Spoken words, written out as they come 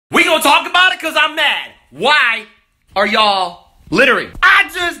why are y'all littering? I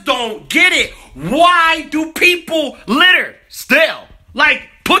just don't get it. Why do people litter still? Like,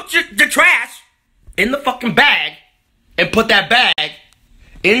 put your trash in the fucking bag and put that bag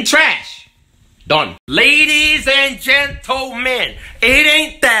in trash. Done. Ladies and gentlemen, it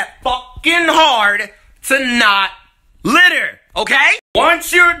ain't that fucking hard to not litter, okay?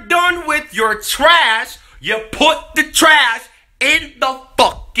 Once you're done with your trash, you put the trash in the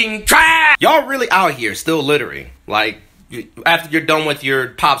fucking trash. Y'all really out here still littering. Like, after you're done with your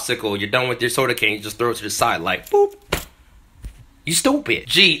popsicle, you're done with your soda can, you just throw it to the side like, boop. You stupid.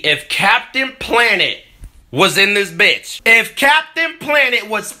 Gee, if Captain Planet was in this bitch, if Captain Planet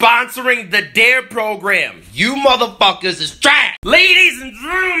was sponsoring the DARE program, you motherfuckers is trash. Ladies and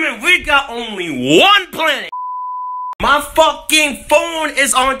gentlemen, we got only one planet. My fucking phone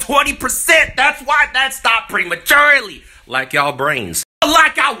is on 20%. That's why that stopped prematurely. Like y'all brains.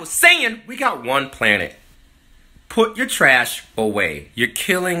 Like I was saying, we got one planet. Put your trash away. You're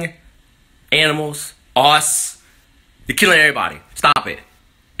killing animals, us. You're killing everybody. Stop it.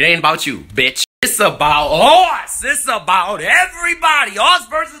 It ain't about you, bitch. It's about us. It's about everybody. Us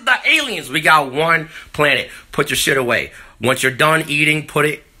versus the aliens. We got one planet. Put your shit away. Once you're done eating, put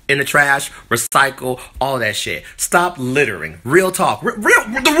it in the trash, recycle, all that shit. Stop littering. Real talk. The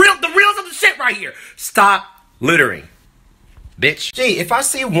real of the shit right here. Stop littering. Bitch. Gee, if I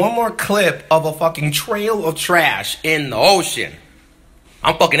see one more clip of a fucking trail of trash in the ocean,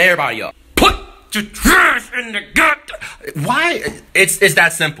 I'm fucking everybody up. Put your trash in the gut. Why? It's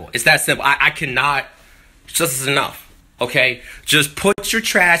that simple. It's that simple. I cannot. Just is enough. Okay? Just put your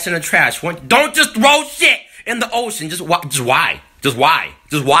trash in the trash. Don't just throw shit in the ocean. Just why? Just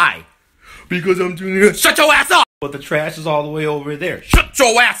why? Because I'm doing it. Shut your ass up! But the trash is all the way over there. Shut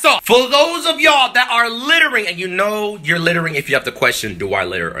your ass up! For those of y'all that are littering, and you know you're littering if you have the question, do I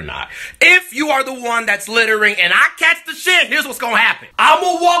litter or not? If you are the one that's littering and I catch the shit, here's what's gonna happen. I'm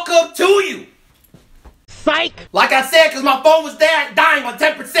gonna walk up to you. Psych! Like I said, because my phone was dying on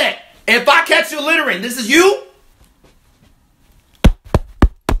 10%. If I catch you littering, this is you?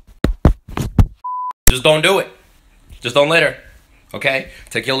 Just don't do it. Just don't litter. Okay?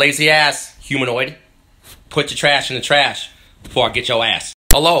 Take your lazy ass, humanoid. Put your trash in the trash before I get your ass.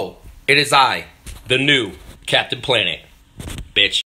 Hello, it is I, the new Captain Planet. Bitch.